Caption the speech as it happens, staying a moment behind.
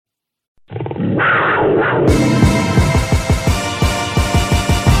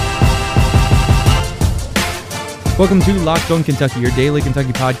Welcome to Locked On Kentucky, your daily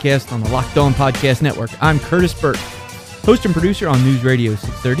Kentucky podcast on the Locked On Podcast Network. I'm Curtis Burke, host and producer on News Radio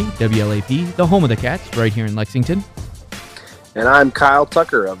 630 WLAP, the home of the Cats, right here in Lexington. And I'm Kyle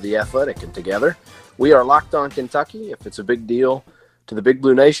Tucker of The Athletic, and together we are Locked On Kentucky. If it's a big deal to the Big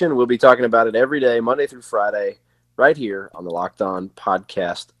Blue Nation, we'll be talking about it every day, Monday through Friday, right here on the Locked On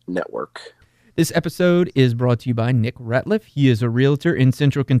Podcast Network. This episode is brought to you by Nick Ratliff. He is a realtor in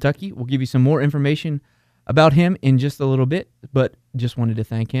Central Kentucky. We'll give you some more information about him in just a little bit, but just wanted to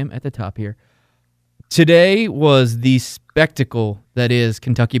thank him at the top here. Today was the spectacle that is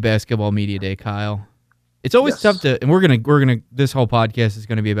Kentucky Basketball Media Day, Kyle. It's always tough to, and we're gonna. This whole podcast is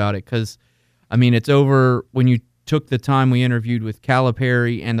gonna be about it because, I mean, it's over when you took the time we interviewed with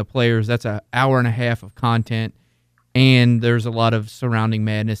Calipari and the players. That's an hour and a half of content, and there's a lot of surrounding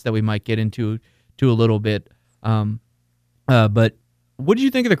madness that we might get into a little bit. But what did you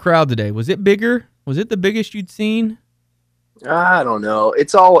think of the crowd today? Was it bigger? Was it the biggest you'd seen? I don't know.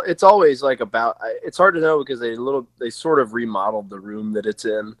 It's always like about. It's hard to know because they sort of remodeled the room that it's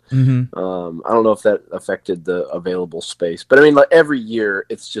in. Mm-hmm. I don't know if that affected the available space, but I mean, like every year,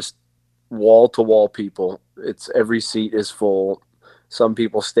 it's just wall to wall people. It's every seat is full. Some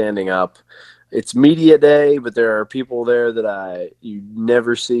people standing up. It's media day, but there are people there that you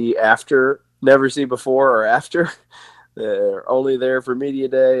never see before or after. They're only there for media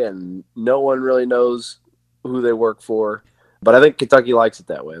day, and no one really knows who they work for. But I think Kentucky likes it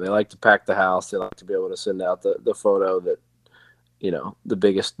that way. They like to pack the house. They like to be able to send out the photo that, the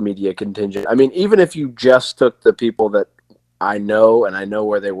biggest media contingent. I mean, even if you just took the people that I know and I know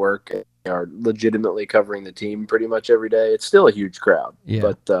where they work and are legitimately covering the team pretty much every day, it's still a huge crowd.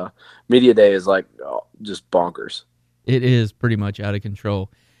 Yeah. But media day is like just bonkers. It is pretty much out of control.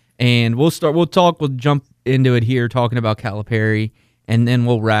 And we'll jump into it here talking about Calipari, and then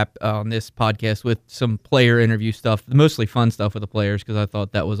we'll wrap on this podcast with some player interview stuff, mostly fun stuff with the players, because I thought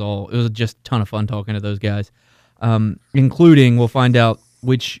it was just a ton of fun talking to those guys, including we'll find out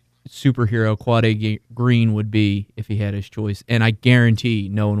which superhero Quade Green would be if he had his choice, and I guarantee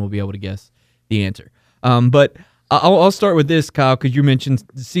no one will be able to guess the answer. But I'll start with this, Kyle, because you mentioned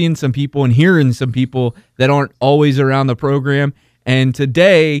seeing some people and hearing some people that aren't always around the program. And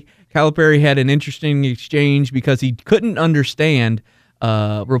today, Calipari had an interesting exchange because he couldn't understand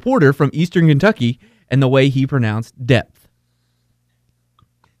a reporter from Eastern Kentucky and the way he pronounced depth.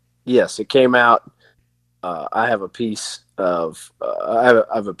 Yes, it came out. I have a piece of I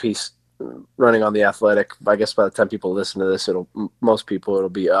have a piece running on The Athletic. I guess by the time people listen to this, it'll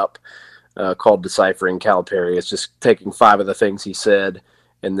be up, called Deciphering Calipari. It's just taking 5 of the things he said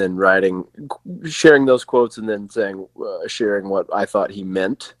and then sharing those quotes and then sharing what I thought he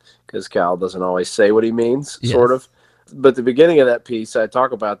meant, because Cal doesn't always say what he means, yes. Sort of. But the beginning of that piece, I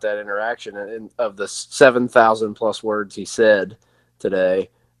talk about that interaction, and of the 7,000 plus words he said today,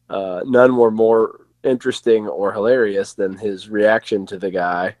 none were more interesting or hilarious than his reaction to the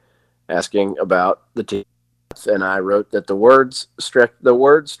guy asking about the team. And I wrote that the words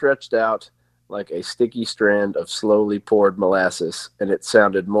stretched out like a sticky strand of slowly poured molasses, and it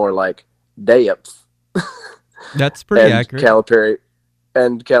sounded more like depth. That's pretty accurate.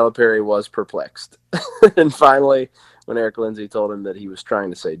 Calipari was perplexed. And finally, when Eric Lindsay told him that he was trying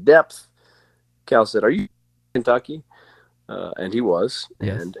to say depth, Cal said, "Are you Kentucky?" And he was,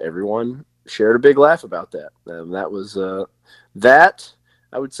 yes. And everyone shared a big laugh about that. And that was that.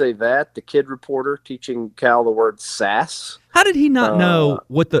 I would say that the kid reporter teaching Cal the word sass. How did he not know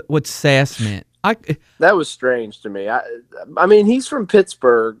what sass meant? That was strange to me. I mean, he's from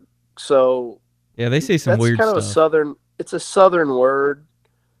Pittsburgh, so yeah, they say some weird stuff. That's kind of it's a southern word,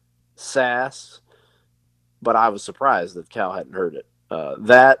 sass, but I was surprised that Cal hadn't heard it.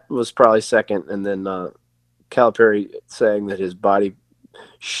 That was probably second, and then Calipari saying that his body,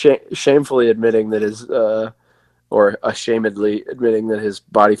 shamefully admitting that his or ashamedly admitting that his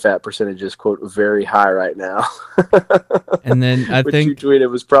body fat percentage is, quote, very high right now. And then I think you tweeted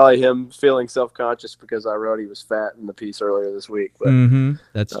was probably him feeling self-conscious because I wrote he was fat in the piece earlier this week. But,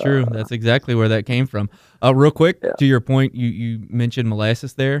 that's true. That's exactly where that came from. Real quick, to your point, you mentioned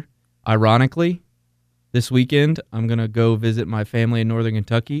molasses there. Ironically, this weekend, I'm going to go visit my family in Northern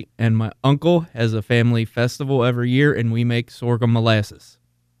Kentucky, and my uncle has a family festival every year, and we make sorghum molasses.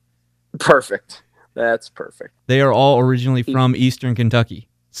 Perfect. That's perfect. They are all originally from Eastern Kentucky.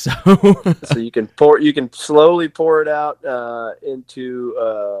 So you can slowly pour it out into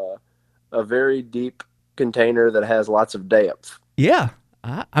a very deep container that has lots of depth. Yeah.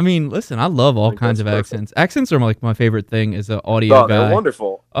 I mean, listen, I love all kinds of accents. Accents are like my favorite thing as an audio guy. They're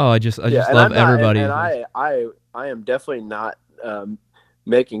wonderful. Oh, I just love everybody. And I am definitely not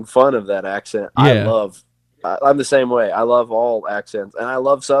making fun of that accent. Yeah. I'm the same way. I love all accents, and I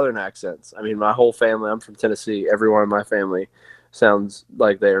love Southern accents. I mean, my whole family, I'm from Tennessee. Everyone in my family sounds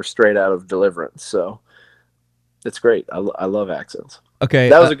like they are straight out of Deliverance. So it's great. I love accents. Okay.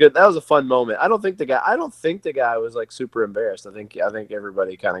 That was a fun moment. I don't think the guy was like super embarrassed. I think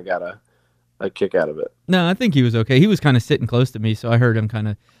everybody kind of got a kick out of it. No, I think he was okay. He was kind of sitting close to me, so I heard him kind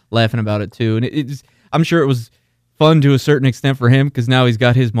of laughing about it too. And I'm sure it was fun to a certain extent for him because now he's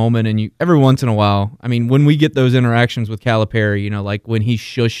got his moment. And every once in a while, I mean, when we get those interactions with Calipari, like when he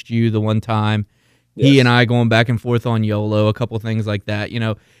shushed you the one time, yes. He and I going back and forth on YOLO, a couple things like that.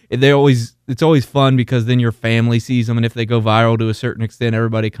 It's always fun because then your family sees them, and if they go viral to a certain extent,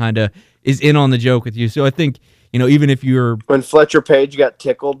 everybody kind of is in on the joke with you. So I think. Even if you're... When Fletcher Page got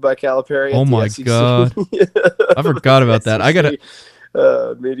tickled by Calipari. Oh, my God. I forgot about that. I got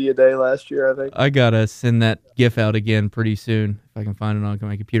to... Media Day last year, I think. I got to send that GIF out again pretty soon if I can find it on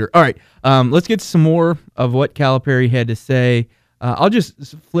my computer. All right. Let's get some more of what Calipari had to say. I'll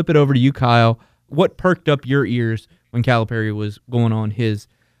just flip it over to you, Kyle. What perked up your ears when Calipari was going on his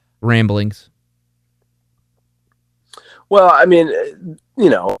ramblings? Well, I mean,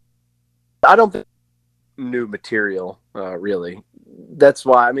 I don't think new material really. That's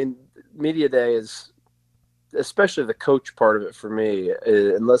why, I mean, Media Day is, especially the coach part of it for me,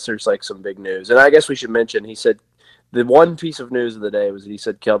 unless there's like some big news. And I guess we should mention, he said the one piece of news of the day was he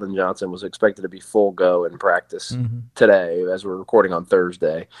said Keldon Johnson was expected to be full go in practice today as we're recording on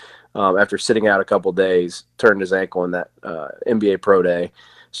Thursday, after sitting out a couple days, turned his ankle in that NBA Pro Day.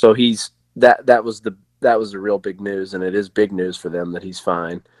 So that was the real big news, and it is big news for them that he's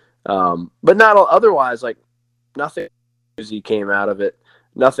fine. But not otherwise, like nothing newsy came out of it.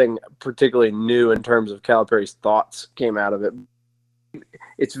 Nothing particularly new in terms of Calipari's thoughts came out of it.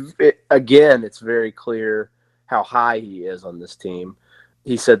 It's very clear how high he is on this team.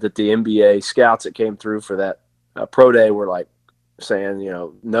 He said that the NBA scouts that came through for that pro day were like saying,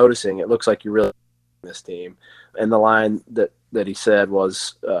 noticing it looks like you're really this team. And the line that he said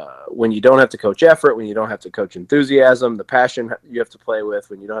was, when you don't have to coach effort, when you don't have to coach enthusiasm, the passion you have to play with,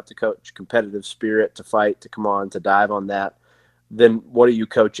 when you don't have to coach competitive spirit to fight, to come on, to dive on that, then what are you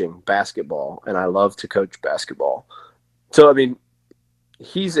coaching? Basketball. And I love to coach basketball. So, I mean,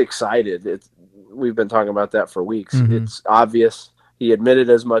 he's excited. We've been talking about that for weeks. It's obvious. He admitted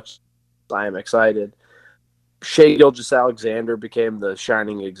as much. I am excited. Shai Gilgeous-Alexander became the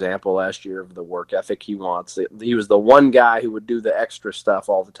shining example last year of the work ethic he wants. He was the one guy who would do the extra stuff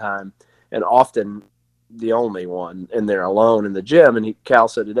all the time, and often the only one in there alone in the gym. And Cal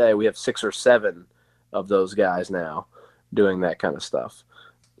said today we have 6 or 7 of those guys now doing that kind of stuff,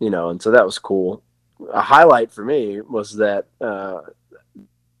 and so that was cool. A highlight for me was that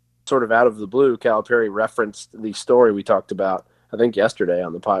sort of out of the blue, Calipari referenced the story we talked about, I think yesterday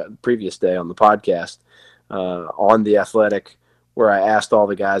on the previous day on the podcast, on The Athletic, where I asked all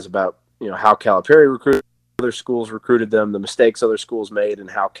the guys about, how Calipari recruited, other schools recruited them, the mistakes other schools made, and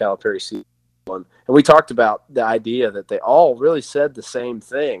how Calipari sees one. And we talked about the idea that they all really said the same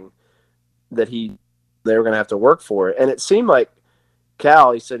thing, that they were going to have to work for it. And it seemed like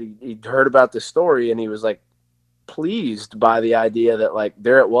Cal, he said he'd heard about this story, and he was like pleased by the idea that like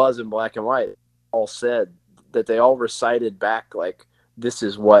there it was in black and white, all said that they all recited back like, this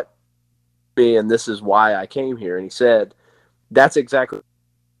is what me and this is why I came here. And he said that's exactly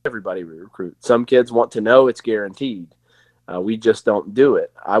everybody we recruit. Some kids want to know it's guaranteed. We just don't do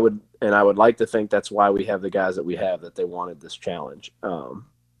it. I would like to think that's why we have the guys that we have, that they wanted this challenge. So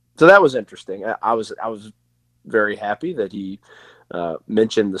that was interesting. I was very happy that he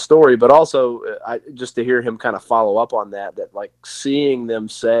mentioned the story, but also just to hear him kind of follow up on that like seeing them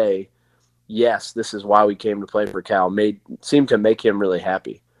say, yes, this is why we came to play for Cal, seemed to make him really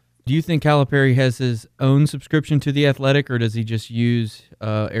happy. Do you think Calipari has his own subscription to The Athletic, or does he just use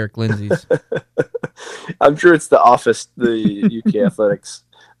Eric Lindsay's? I'm sure it's the office, the UK Athletics.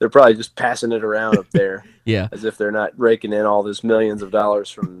 They're probably just passing it around up there, yeah, as if they're not raking in all this millions of dollars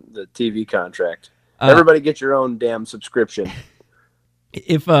from the TV contract. Everybody get your own damn subscription.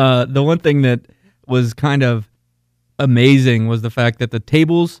 If the one thing that was kind of amazing was the fact that the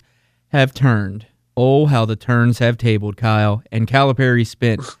tables have turned. Oh, how the turns have tabled, Kyle. And Calipari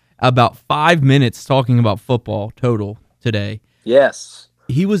spent about 5 minutes talking about football total today. Yes.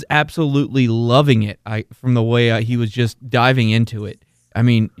 He was absolutely loving it from the way he was just diving into it. I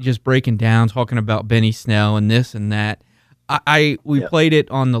mean, just breaking down, talking about Benny Snell and this and that. We played it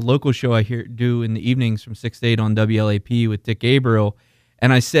on the local show I do in the evenings from 6 to 8 on WLAP with Dick Gabriel.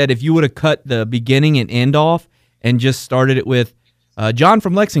 And I said, if you would have cut the beginning and end off and just started it with John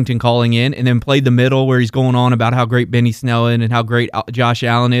from Lexington calling in and then played the middle where he's going on about how great Benny Snell is and how great Josh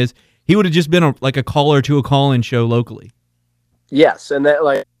Allen is, He would have just been like a caller to a call-in show locally. Yes, and that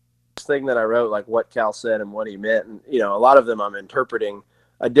like thing that I wrote, like what Cal said and what he meant, and a lot of them I'm interpreting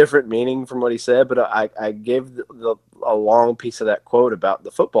a different meaning from what he said, but I gave a long piece of that quote about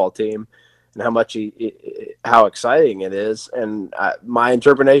the football team and how much how exciting it is, and my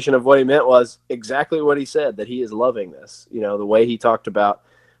interpretation of what he meant was exactly what he said, that he is loving this. The way he talked about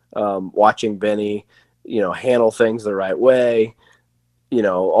watching Benny, handle things the right way.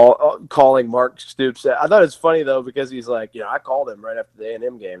 All calling Mark Stoops. I thought it's funny, though, because he's like, I called him right after the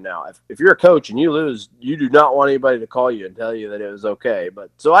A&M game. Now, if you're a coach and you lose, you do not want anybody to call you and tell you that it was okay. But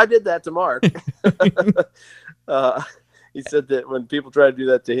so I did that to Mark. He said that when people try to do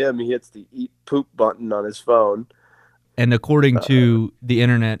that to him, he hits the eat poop button on his phone. And according to the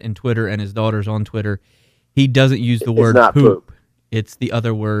internet and Twitter and his daughters on Twitter, he doesn't use the word poop. It's the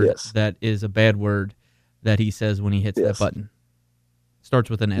other word that is a bad word that he says when he hits that button.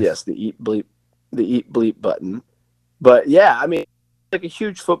 Starts with an S. Yes, the eat bleep button. But yeah, I mean, like a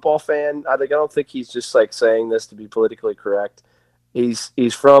huge football fan. I don't think he's just like saying this to be politically correct. He's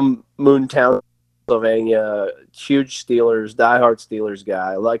from Moontown, Pennsylvania. Huge Steelers, diehard Steelers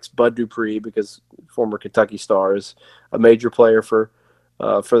guy. Likes Bud Dupree because former Kentucky Stars, a major player for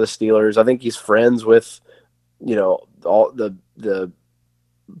the Steelers. I think he's friends with all the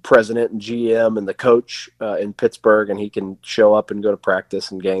president and GM and the coach in Pittsburgh, and he can show up and go to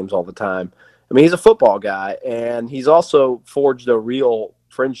practice and games all the time. I mean, he's a football guy, and he's also forged a real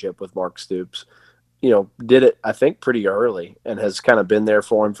friendship with Mark Stoops. Did it, I think, pretty early, and has kind of been there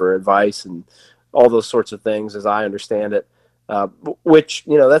for him for advice and all those sorts of things, as I understand it, which,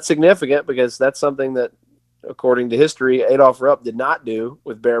 that's significant because that's something that, according to history, Adolph Rupp did not do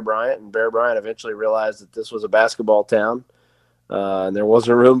with Bear Bryant, and Bear Bryant eventually realized that this was a basketball town. And there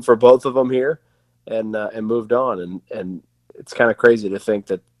wasn't room for both of them here, and moved on. And it's kind of crazy to think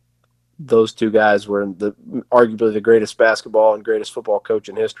that those two guys were arguably the greatest basketball and greatest football coach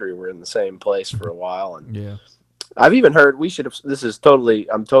in history were in the same place for a while. And yeah, I've even heard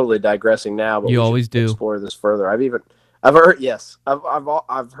I'm totally digressing now, but you always do explore this further. I've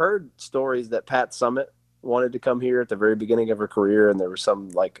heard stories that Pat Summitt wanted to come here at the very beginning of her career, and there was some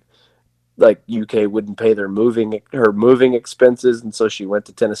like UK wouldn't pay her moving expenses, and so she went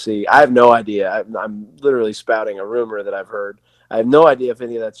to Tennessee. I have no idea. I'm literally spouting a rumor that I've heard. I have no idea if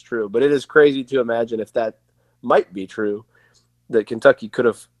any of that's true, but it is crazy to imagine if that might be true, that Kentucky could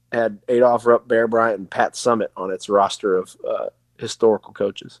have had Adolph Rupp, Bear Bryant, and Pat Summitt on its roster of historical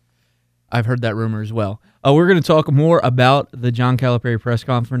coaches. I've heard that rumor as well. We're going to talk more about the John Calipari press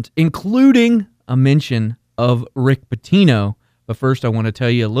conference, including a mention of Rick Pitino. But first, I want to tell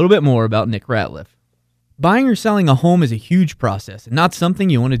you a little bit more about Nick Ratliff. Buying or selling a home is a huge process and not something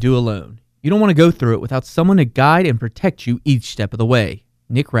you want to do alone. You don't want to go through it without someone to guide and protect you each step of the way.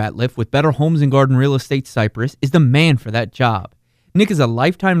 Nick Ratliff with Better Homes and Garden Real Estate Cypress is the man for that job. Nick is a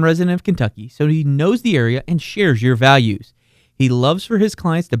lifetime resident of Kentucky, so he knows the area and shares your values. He loves for his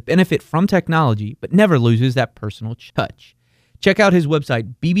clients to benefit from technology, but never loses that personal touch. Check out his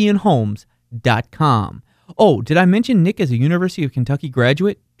website, bbnhomes.com. Oh, did I mention Nick is a University of Kentucky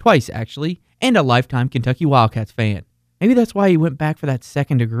graduate? Twice, actually, and a lifetime Kentucky Wildcats fan. Maybe that's why he went back for that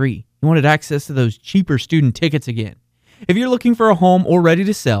second degree. He wanted access to those cheaper student tickets again. If you're looking for a home or ready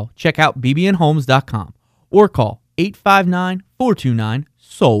to sell, check out bbnhomes.com or call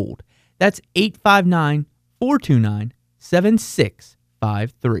 859-429-SOLD. That's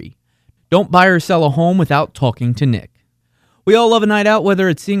 859-429-7653. Don't buy or sell a home without talking to Nick. We all love a night out, whether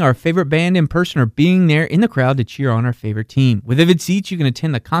it's seeing our favorite band in person or being there in the crowd to cheer on our favorite team. With Vivid Seats, you can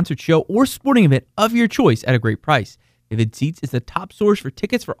attend the concert, show, or sporting event of your choice at a great price. Vivid Seats is the top source for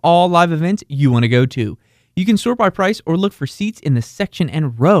tickets for all live events you want to go to. You can sort by price or look for seats in the section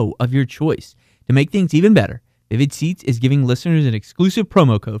and row of your choice. To make things even better, Vivid Seats is giving listeners an exclusive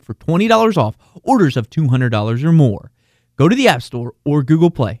promo code for $20 off orders of $200 or more. Go to the App Store or Google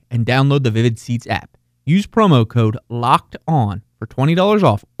Play and download the Vivid Seats app. Use promo code LOCKEDON for $20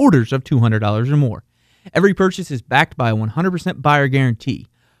 off orders of $200 or more. Every purchase is backed by a 100% buyer guarantee.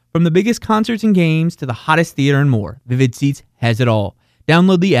 From the biggest concerts and games to the hottest theater and more, Vivid Seats has it all.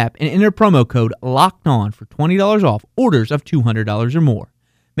 Download the app and enter promo code LOCKEDON for $20 off orders of $200 or more.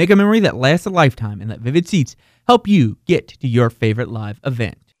 Make a memory that lasts a lifetime and let Vivid Seats help you get to your favorite live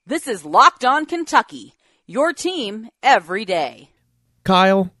event. This is Locked On Kentucky, your team every day.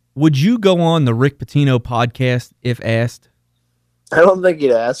 Kyle, would you go on the Rick Pitino podcast if asked? I don't think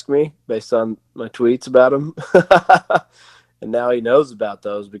he'd ask me based on my tweets about him. And now he knows about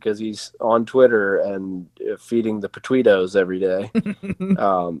those because he's on Twitter and feeding the Petweetos every day.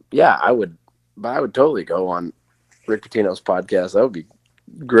 Yeah, I would totally go on Rick Pitino's podcast.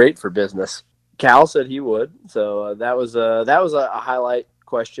 great for business. Cal said he would, so that was a highlight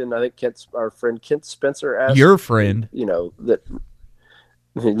question. I think our friend Kent Spencer asked. Your friend, that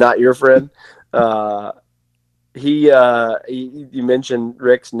not your friend. You mentioned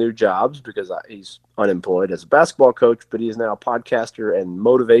Rick's new jobs because he's unemployed as a basketball coach, but he is now a podcaster and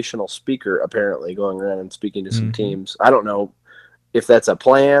motivational speaker, apparently going around and speaking to some teams. I don't know if that's a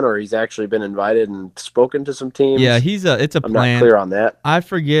plan or he's actually been invited and spoken to some teams. Yeah, it's a plan. I'm not clear on that. I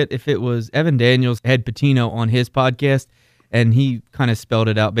forget if it was Evan Daniels had Pitino on his podcast, and he kind of spelled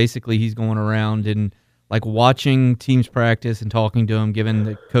it out. Basically, he's going around and like watching teams practice and talking to them, giving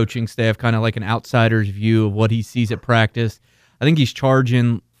the coaching staff kind of like an outsider's view of what he sees at practice. I think he's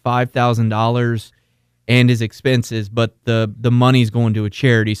charging $5,000 and his expenses, but the money's going to a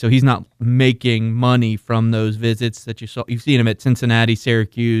charity, so he's not making money from those visits that you've seen him at Cincinnati,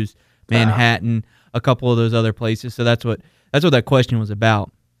 Syracuse, Manhattan, a couple of those other places. So that's what that question was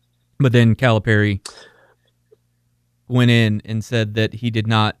about. But then Calipari went in and said that he did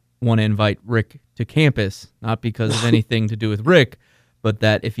not want to invite Rick to campus, not because of anything to do with Rick, but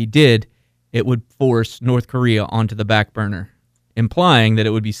that if he did, it would force North Korea onto the back burner, implying that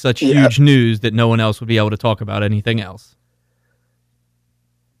it would be such huge news that no one else would be able to talk about anything else.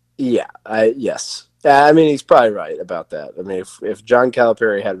 Yeah, yes. I mean, he's probably right about that. I mean, if John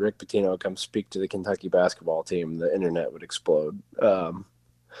Calipari had Rick Pitino come speak to the Kentucky basketball team, the internet would explode or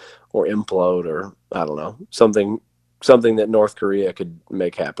implode, or I don't know, something that North Korea could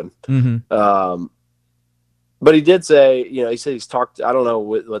make happen. Mm-hmm. But he did say, he said he's talked. I don't know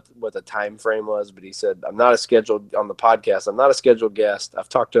what the time frame was, but he said, I'm not a scheduled guest. I've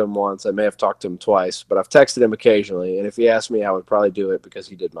talked to him once. I may have talked to him twice, but I've texted him occasionally. And if he asked me, I would probably do it because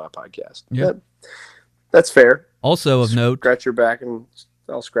he did my podcast. Yeah, that's fair. Also of note, scratch your back and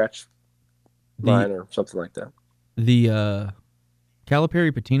I'll scratch mine or something like that. The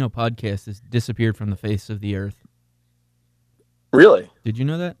Calipari Pitino podcast has disappeared from the face of the earth. Really? Did you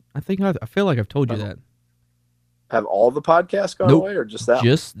know that? I feel like I've told you that. Have all the podcasts gone away, or just that one?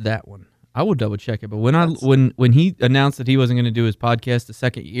 Just that one. I will double check it. But when he announced that he wasn't going to do his podcast the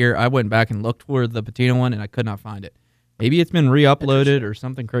second year, I went back and looked for the Pitino one, and I could not find it. Maybe it's been re-uploaded or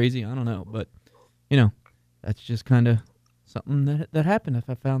something crazy. I don't know. But, that's just kind of something that happened. If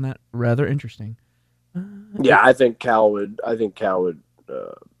I found that rather interesting. Yeah, I think Cal would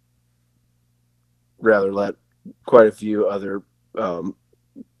rather let quite a few other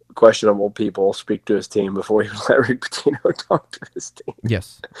questionable people speak to his team before he would let Rick Pitino talk to his team.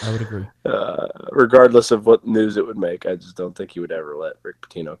 Yes, I would agree. Regardless of what news it would make, I just don't think he would ever let Rick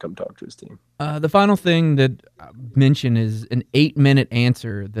Pitino come talk to his team. The final thing that I mentioned is an 8-minute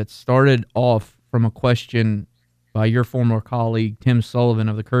answer that started off from a question by your former colleague, Tim Sullivan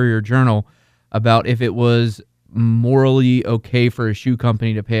of the Courier-Journal, about if it was morally okay for a shoe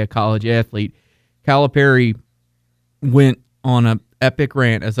company to pay a college athlete. Calipari went on an epic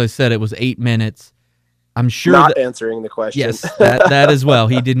rant. As I said, it was 8 minutes. I'm sure not answering the question. Yes, that as well.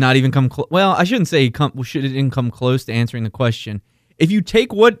 He did not even come close. Well, I shouldn't say he didn't come close to answering the question. If you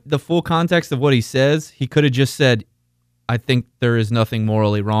take the full context of what he says, he could have just said, I think there is nothing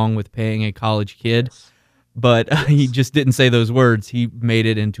morally wrong with paying a college kid. But he just didn't say those words. He made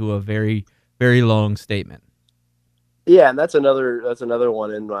it into a very, very long statement. Yeah, and that's another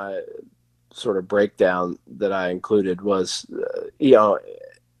one in my sort of breakdown that I included was,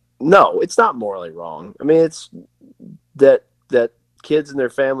 no, it's not morally wrong. I mean, it's that kids and their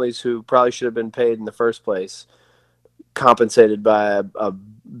families who probably should have been paid in the first place, compensated by a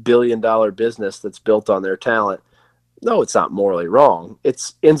billion-dollar business that's built on their talent. No, it's not morally wrong.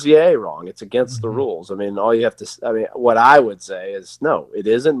 It's NCAA wrong. It's against the rules. I mean, what I would say is, no, it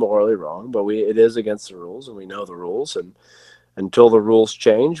isn't morally wrong, but it is against the rules, and we know the rules. And until the rules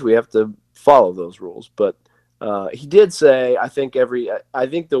change, we have to follow those rules. But he did say, I think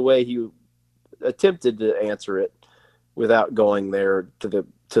the way he attempted to answer it without going there to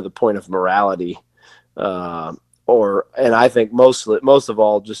the point of morality, and I think most of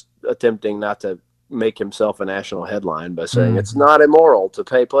all just attempting not to make himself a national headline by saying it's not immoral to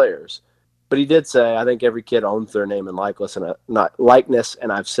pay players. But he did say, I think every kid owns their name and likeness,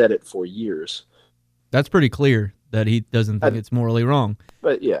 and I've said it for years. That's pretty clear that he doesn't think it's morally wrong.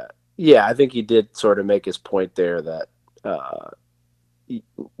 But yeah, I think he did sort of make his point there that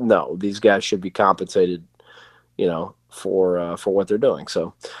no, these guys should be compensated, for what they're doing.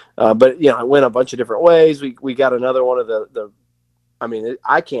 So, but it went a bunch of different ways. We got another one of the. I mean,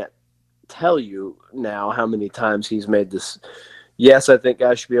 I can't tell you now how many times he's made this. Yes, I think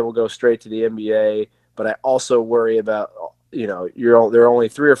guys should be able to go straight to the NBA, but I also worry about there are only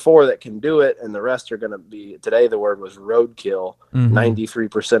 3 or 4 that can do it, and the rest are going to be, today the word was roadkill.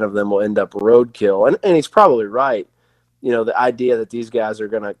 93% of them will end up roadkill. And he's probably right. The idea that these guys are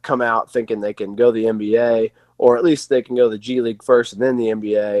going to come out thinking they can go the NBA, or at least they can go the G League first and then the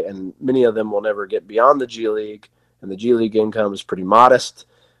NBA, and many of them will never get beyond the G League, and the G League income is pretty modest.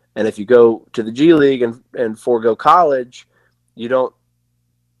 And if you go to the G League and forego college, you don't,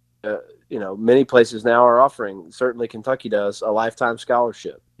 many places now are offering, certainly Kentucky does, a lifetime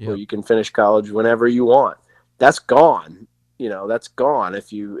scholarship where you can finish college whenever you want. That's gone. That's gone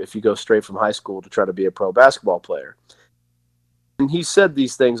if you go straight from high school to try to be a pro basketball player. And he said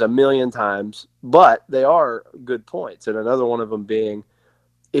these things a million times, but they are good points. And another one of them being,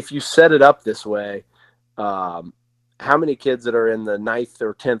 if you set it up this way, how many kids that are in the 9th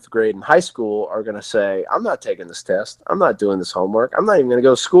or 10th grade in high school are going to say, I'm not taking this test. I'm not doing this homework. I'm not even going to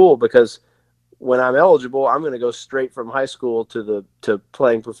go to school, because when I'm eligible, I'm going to go straight from high school to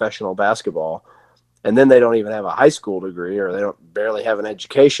playing professional basketball. And then they don't even have a high school degree, or they don't barely have an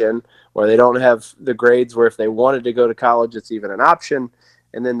education, or they don't have the grades where if they wanted to go to college, it's even an option.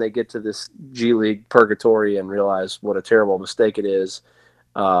 And then they get to this G League purgatory and realize what a terrible mistake it is.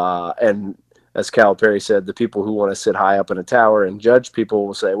 And as Calipari said, the people who want to sit high up in a tower and judge people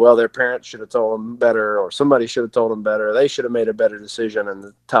will say, well, their parents should have told them better, or somebody should have told them better. They should have made a better decision,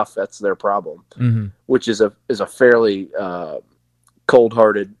 and that's their problem, which is a fairly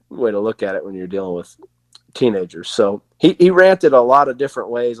cold-hearted way to look at it when you're dealing with teenagers. So he ranted a lot of different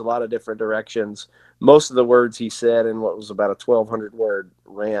ways, a lot of different directions. Most of the words he said in what was about a 1,200-word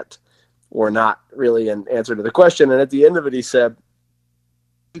rant were not really an answer to the question. And at the end of it, he said,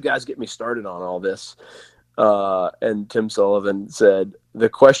 you guys get me started on all this. And Tim Sullivan said, the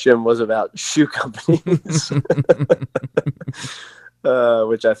question was about shoe companies,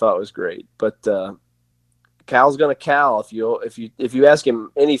 which I thought was great. But Cal's going to Cal. If you ask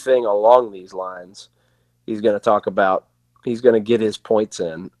him anything along these lines, he's going to get his points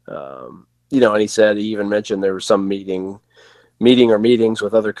in. And he said, he even mentioned there was some meeting or meetings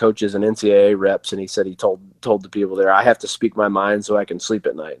with other coaches and NCAA reps, and he said he told the people there, I have to speak my mind so I can sleep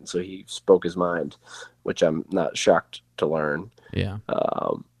at night. And so he spoke his mind, which I'm not shocked to learn. Yeah.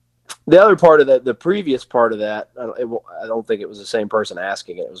 The other part of that, the previous part of that, I don't think it was the same person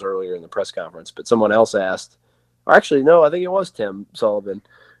asking it. It was earlier in the press conference, but someone else asked, or actually, no, I think it was Tim Sullivan,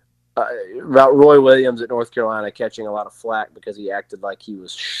 about Roy Williams at North Carolina catching a lot of flack because he acted like he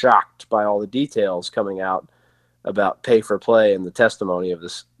was shocked by all the details coming out about pay for play and the testimony of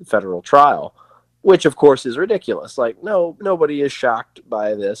this federal trial, which of course is ridiculous. Like, no, nobody is shocked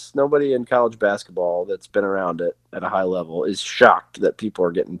by this. Nobody in college basketball that's been around it at a high level is shocked that people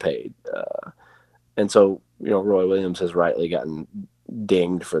are getting paid. And so, Roy Williams has rightly gotten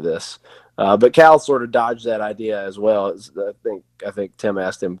dinged for this. But Cal sort of dodged that idea as well. I think Tim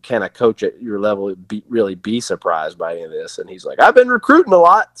asked him, can a coach at your level really be surprised by any of this? And he's like, I've been recruiting a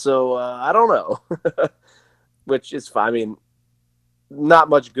lot, so I don't know. Which is fine. I mean, not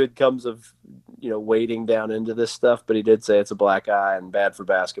much good comes of, wading down into this stuff, but he did say it's a black eye and bad for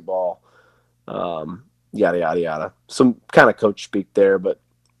basketball. Yada, yada, yada. Some kind of coach speak there, but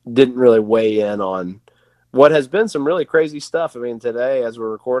didn't really weigh in on what has been some really crazy stuff. I mean, today, as we're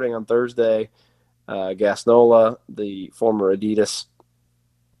recording on Thursday, Gasnola, the former Adidas,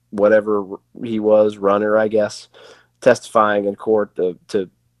 whatever he was, runner, I guess, testifying in court to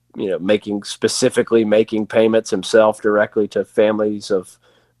making payments himself directly to families of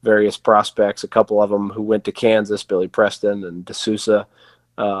various prospects, a couple of them who went to Kansas, Billy Preston and D'Souza,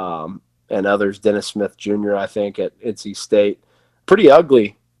 and others, Dennis Smith Jr., I think, at NC State. Pretty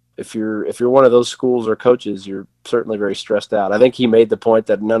ugly. If you're one of those schools or coaches, you're certainly very stressed out. I think he made the point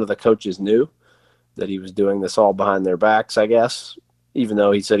that none of the coaches knew that he was doing this all behind their backs, I guess, even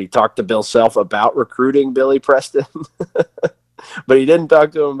though he said he talked to Bill Self about recruiting Billy Preston. But he didn't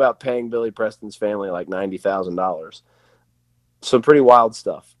talk to him about paying Billy Preston's family like $90,000. Some pretty wild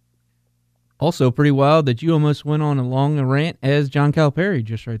stuff. Also pretty wild that you almost went on a long rant as John Calipari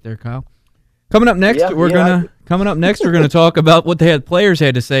just right there, Kyle. Coming up next, we're gonna talk about what the players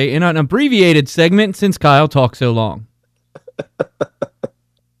had to say in an abbreviated segment since Kyle talked so long.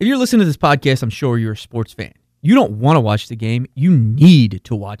 If you're listening to this podcast, I'm sure you're a sports fan. You don't want to watch the game. You need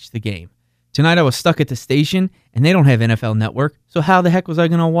to watch the game. Tonight I was stuck at the station, and they don't have NFL Network, so how the heck was I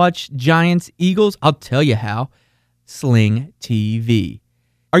going to watch Giants, Eagles? I'll tell you how. Sling TV.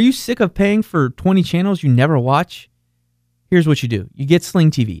 Are you sick of paying for 20 channels you never watch? Here's what you do. You get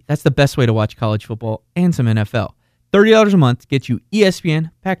Sling TV. That's the best way to watch college football and some NFL. $30 a month gets you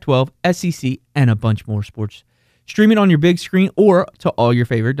ESPN, Pac-12, SEC, and a bunch more sports. Stream it on your big screen or to all your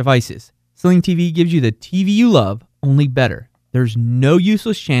favorite devices. Sling TV gives you the TV you love only better. There's no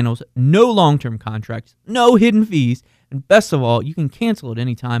useless channels, no long-term contracts, no hidden fees, and best of all, you can cancel at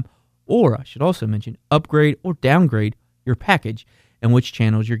any time, or I should also mention, upgrade or downgrade your package and which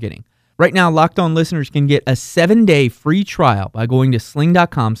channels you're getting. Right now, Locked On listeners can get a 7-day free trial by going to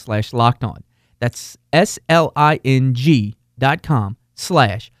sling.com/lockedon. That's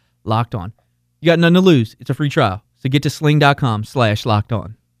SLING.com/lockedon. You got nothing to lose. It's a free trial. So get to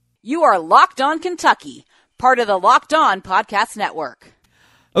sling.com/lockedon. You are Locked On Kentucky, part of the Locked On Podcast Network.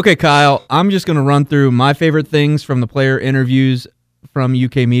 Okay, Kyle, I'm just going to run through my favorite things from the player interviews from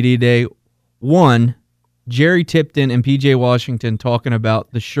UK Media Day. One, Jerry Tipton and PJ Washington talking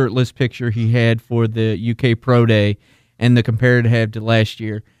about the shirtless picture he had for the UK Pro Day and the comparative to last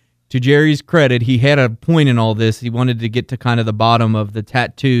year. To Jerry's credit, he had a point in all this. He wanted to get to kind of the bottom of the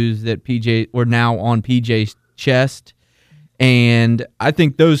tattoos that PJ were now on PJ's chest. And I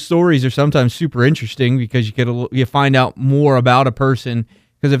think those stories are sometimes super interesting because you find out more about a person.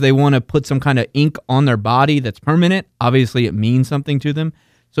 Because if they want to put some kind of ink on their body that's permanent, obviously it means something to them.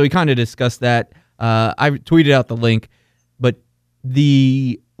 So we kind of discussed that. I tweeted out the link. But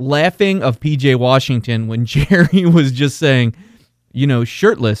the laughing of PJ Washington when Jerry was just saying,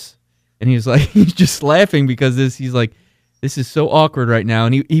 shirtless. And he's like, he's just laughing because he's like, this is so awkward right now.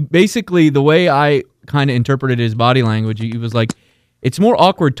 And he basically, the way I kind of interpreted his body language, he was like, it's more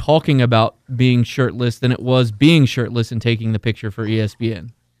awkward talking about being shirtless than it was being shirtless and taking the picture for ESPN.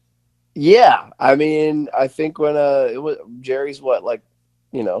 Yeah, I mean, I think when Jerry's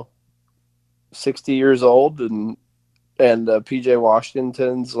 60 years old, and PJ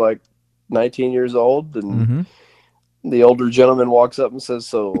Washington's like 19 years old, and the older gentleman walks up and says,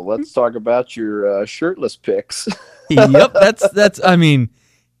 "So let's talk about your shirtless pics." Yep, that's. I mean.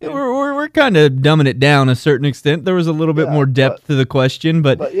 We're kind of dumbing it down a certain extent. There was a little bit more depth to the question,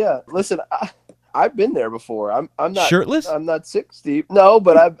 but yeah, listen, I've been there before. I'm not shirtless. I'm not 60. No,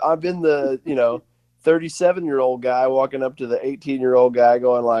 but I've been the 37-year-old guy walking up to the 18-year-old guy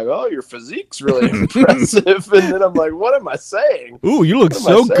going like, "Oh, your physique's really impressive," and then I'm like, "What am I saying? Ooh, you look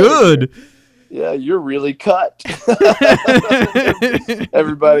so good." Yeah, you're really cut.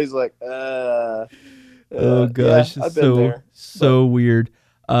 Everybody's like, oh gosh, yeah, I've been there. So weird.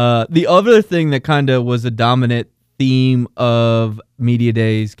 The other thing that kind of was a dominant theme of media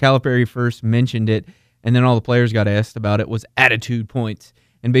days, Calipari first mentioned it, and then all the players got asked about it, was attitude points.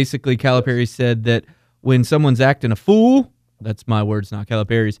 And basically, Calipari said that when someone's acting a fool, that's my words, not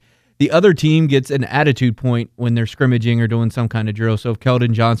Calipari's, the other team gets an attitude point when they're scrimmaging or doing some kind of drill. So if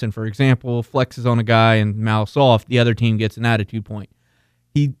Keldon Johnson, for example, flexes on a guy and mouths off, the other team gets an attitude point.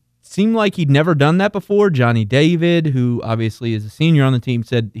 He seemed like he'd never done that before. Johnny David, who obviously is a senior on the team,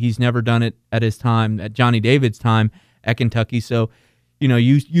 said he's never done it at Johnny David's time at Kentucky. So,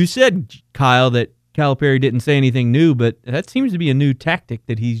 you said, Kyle, that Calipari didn't say anything new, but that seems to be a new tactic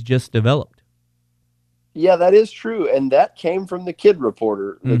that he's just developed. Yeah, that is true, and that came from the kid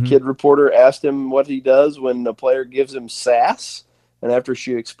reporter. The kid reporter asked him what he does when a player gives him sass, and after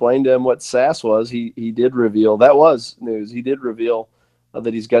she explained to him what sass was, he did reveal, that was news, he did reveal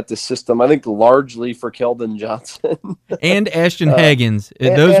that he's got this system, I think, largely for Keldon Johnson. And Ashton Hagens.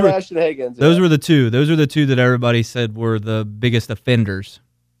 Ashton Hagens. Those were the two. Those were the two that everybody said were the biggest offenders.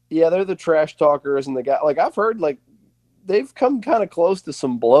 Yeah, they're the trash talkers, and the guy, like, I've heard, like, they've come kind of close to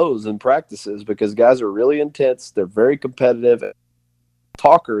some blows in practices because guys are really intense. They're very competitive.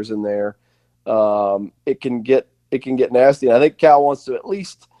 Talkers in there. It can get nasty. And I think Cal wants to at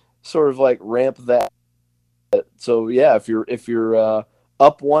least sort of like ramp that. So yeah, if you're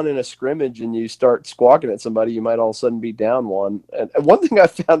up one in a scrimmage and you start squawking at somebody, you might all of a sudden be down one. And one thing I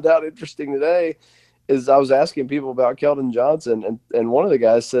found out interesting today is I was asking people about Keldon Johnson, and one of the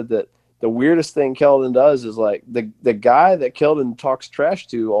guys said that the weirdest thing Keldon does is like the guy that Keldon talks trash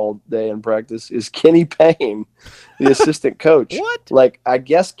to all day in practice is Kenny Payne, the assistant coach. What? Like, I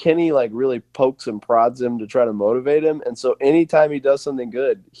guess Kenny like really pokes and prods him to try to motivate him. And so anytime he does something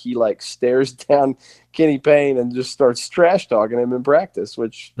good, he like stares down Kenny Payne and just starts trash talking him in practice,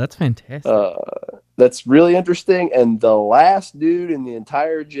 which that's fantastic. That's really interesting. And the last dude in the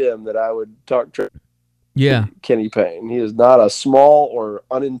entire gym that I would talk trash. Yeah, Kenny Payne. He is not a small or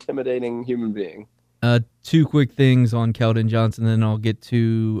unintimidating human being. Two quick things on Keldon Johnson, then I'll get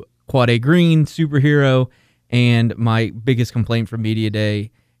to Quade Green, superhero, and my biggest complaint from Media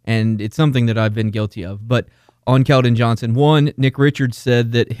Day, and it's something that I've been guilty of. But on Keldon Johnson, one, Nick Richards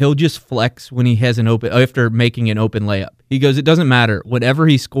said that he'll just flex when he has an open, after making an open layup. He goes, it doesn't matter. Whatever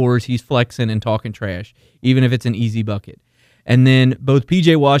he scores, he's flexing and talking trash, even if it's an easy bucket. And then both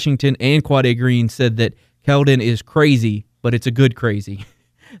PJ Washington and Quade Green said that Keldon is crazy, but it's a good crazy.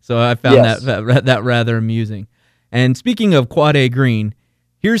 So I found that rather amusing. And speaking of Quad A Green,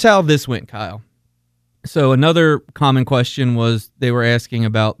 here's how this went, Kyle. So another common question was they were asking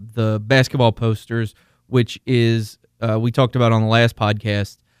about the basketball posters, which is, we talked about on the last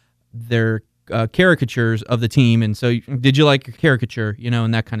podcast, they're caricatures of the team. And so did you like your caricature,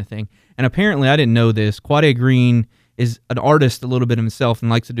 and that kind of thing. And apparently I didn't know this. Quad A Green is an artist a little bit himself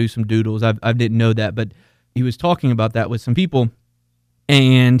and likes to do some doodles. I didn't know that, but he was talking about that with some people.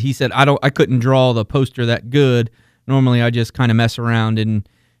 And he said, I couldn't draw the poster that good. Normally I just kind of mess around and,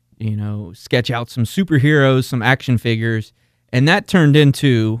 sketch out some superheroes, some action figures. And that turned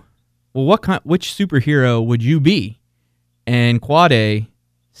into, well, which superhero would you be? And Quad A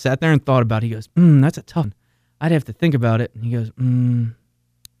sat there and thought about it. He goes, that's a tough one. I'd have to think about it. And he goes,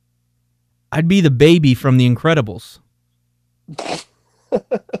 I'd be the baby from The Incredibles.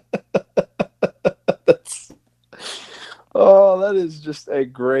 That is just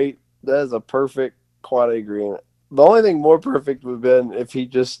that is a perfect Quad A Green. The only thing more perfect would have been if he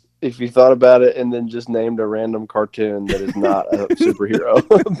thought about it and then just named a random cartoon that is not a superhero,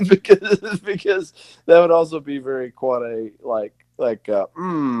 because that would also be very Quad A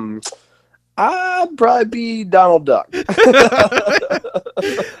I'd probably be Donald Duck.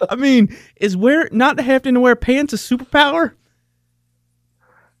 I mean, is not having to wear pants a superpower?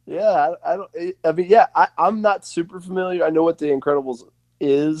 Yeah, I'm not super familiar. I know what The Incredibles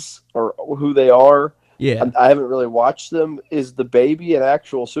is or who they are. Yeah. I haven't really watched them. Is the baby an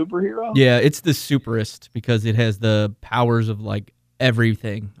actual superhero? Yeah, it's the superest because it has the powers of like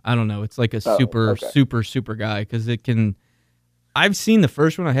everything. I don't know. It's like a super guy because it can. I've seen the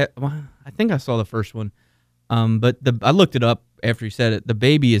first one. I think I saw the first one. But I looked it up after you said it. The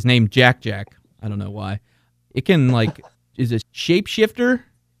baby is named Jack Jack. I don't know why. It can is a shapeshifter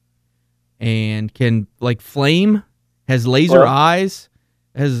and can flame, has laser eyes.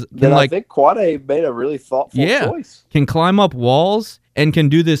 I think Quad A made a really thoughtful choice. Can climb up walls and can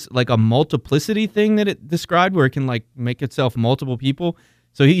do this a multiplicity thing that it described, where it can make itself multiple people.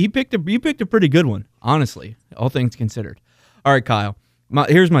 So he picked a pretty good one, honestly, all things considered. All right, Kyle.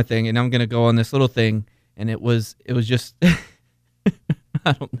 Here's my thing, and I'm gonna go on this little thing, and it was just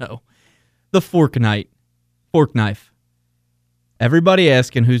I don't know, the fork knife. Everybody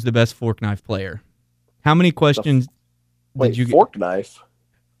asking who's the best fork knife player. How many questions did you get? Fork knife.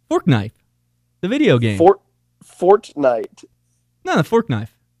 Fork Knife, the video game. Fortnite. No, the Fork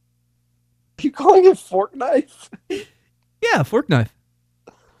Knife. You calling it Fork Knife? Yeah, Fork Knife.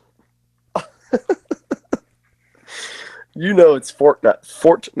 It's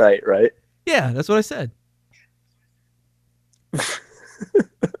Fortnite, right? Yeah, that's what I said.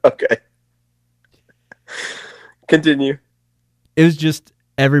 Okay. Continue. It was just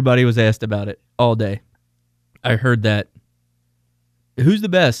everybody was asked about it all day. I heard that. Who's the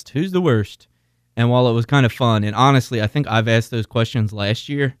best? Who's the worst? And while it was kind of fun, and honestly, I think I've asked those questions last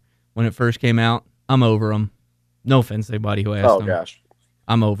year when it first came out. I'm over them. No offense to anybody who asked them. Oh, gosh.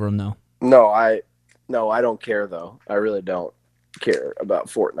 I'm over them, though. No, I don't care, though. I really don't care about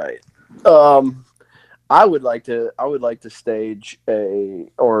Fortnite. I would like to state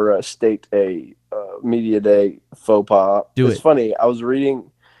a media day faux pas. It's funny. I was reading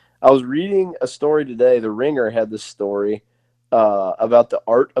a story today. The Ringer had this story about the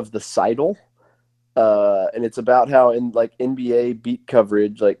art of the sidle, and it's about how in NBA beat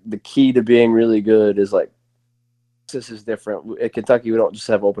coverage, the key to being really good is this is different. At Kentucky, we don't just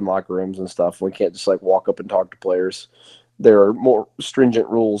have open locker rooms and stuff. We can't just walk up and talk to players. There are more stringent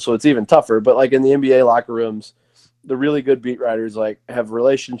rules, so it's even tougher. But in the NBA locker rooms, the really good beat writers have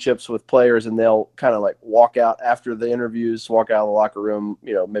relationships with players, and they'll kind of walk out after the interviews, walk out of the locker room,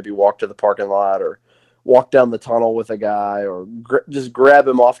 maybe walk to the parking lot or walk down the tunnel with a guy, or just grab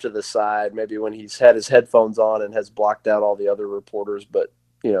him off to the side, maybe when he's had his headphones on and has blocked out all the other reporters. But,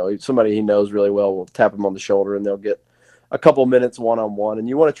 somebody he knows really well will tap him on the shoulder, and they'll get a couple minutes one-on-one, and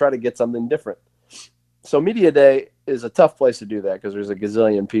you want to try to get something different. So media day is a tough place to do that because there's a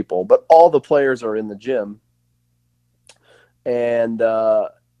gazillion people, but all the players are in the gym. And I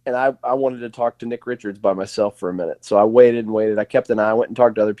wanted to talk to Nick Richards by myself for a minute. So I waited and waited. I kept an eye. I went and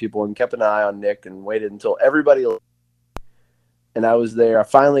talked to other people and kept an eye on Nick and waited until everybody. And I was there. I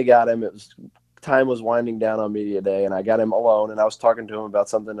finally got him. Time was winding down on media day, and I got him alone. And I was talking to him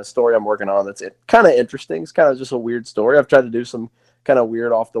about a story I'm working on that's kind of interesting. It's kind of just a weird story. I've tried to do some kind of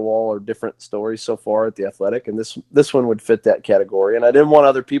weird off the wall or different stories so far at The Athletic, and this one would fit that category. And I didn't want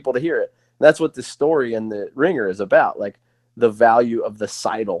other people to hear it. And that's what this story in the Ringer is about. The value of the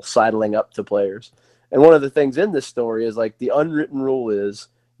sidling up to players. And one of the things in this story is the unwritten rule is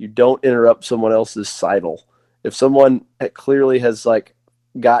you don't interrupt someone else's sidle. If someone clearly has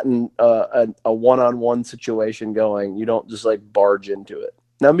gotten a one-on-one situation going, you don't just like barge into it.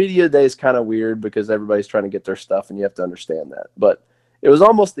 Now, media day is kind of weird because everybody's trying to get their stuff, and you have to understand that. But it was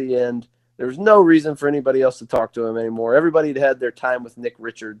almost the end. There was no reason for anybody else to talk to him anymore. Everybody had had their time with Nick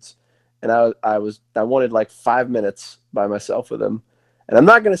Richards, and I wanted like 5 minutes by myself with him. And I'm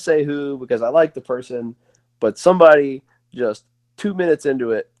not going to say who because I like the person, but somebody just 2 minutes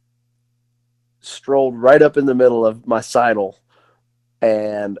into it strolled right up in the middle of my sidle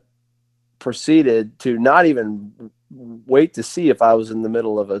and proceeded to not even wait to see if I was in the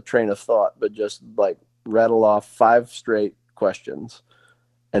middle of a train of thought, but just like rattle off 5 straight questions.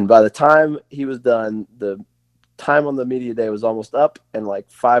 And by the time he was done, the time on the media day was almost up, and like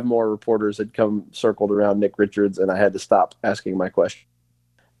 5 more reporters had come circled around Nick Richards, and I had to stop asking my question.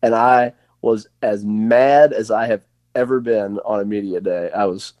 And I was as mad as I have ever been on a media day. I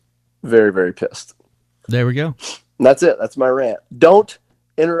was very, very pissed. There we go. And that's it. That's my rant. Don't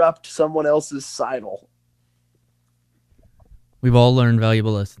interrupt someone else's sidle. We've all learned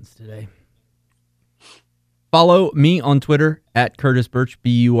valuable lessons today. Follow me on Twitter at Curtis Burch,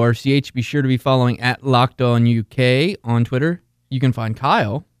 Burch. Be sure to be following at Locked On UK on Twitter. You can find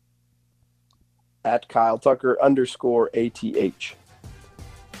Kyle at Kyle Tucker _ATH.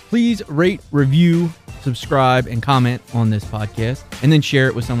 Please rate, review, subscribe, and comment on this podcast, and then share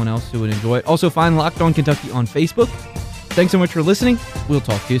it with someone else who would enjoy it. Also, find Locked On Kentucky on Facebook. Thanks so much for listening. We'll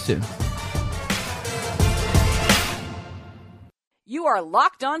talk to you soon. You are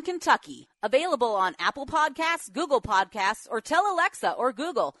Locked On Kentucky, available on Apple Podcasts, Google Podcasts, or tell Alexa or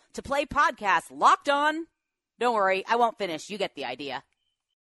Google to play podcast Locked On. Don't worry, I won't finish. You get the idea.